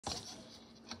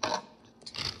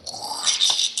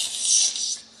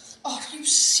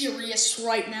serious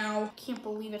right now? Can't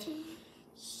believe it.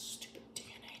 Stupid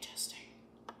DNA testing.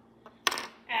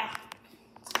 Ah.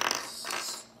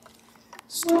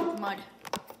 Stupid mud.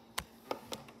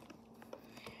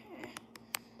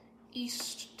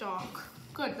 East Dock.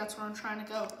 Good, that's where I'm trying to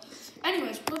go.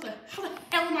 Anyways, how the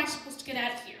hell am I supposed to get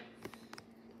out of here?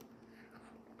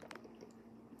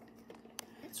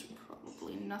 It's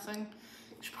probably nothing.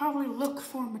 I should probably look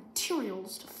for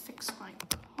materials to fix my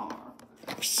car.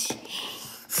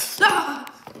 Ah!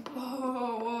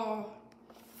 Oh,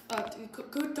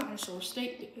 good dinosaur.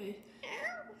 Stay.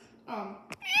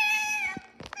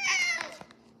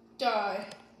 Die.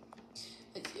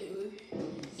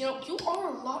 You know, you are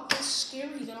a lot less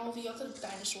scary than all the other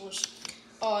dinosaurs.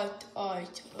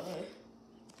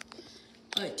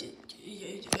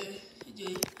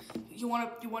 You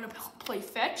wanna play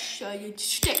fetch? You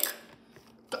stick.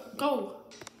 Go.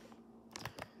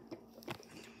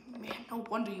 Man, no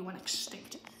wonder you went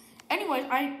extinct. Anyway,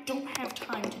 I don't have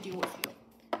time to deal with you.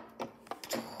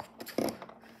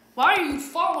 Why are you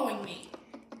following me?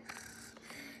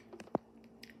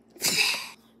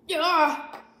 Yeah.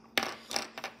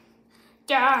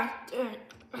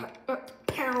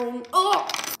 Peril. Oh.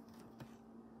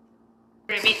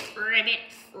 Ribbit.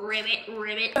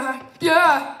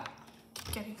 Yeah.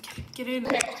 Get in.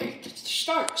 Okay,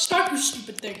 start your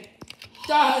stupid thing.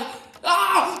 Die.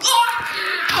 Ah!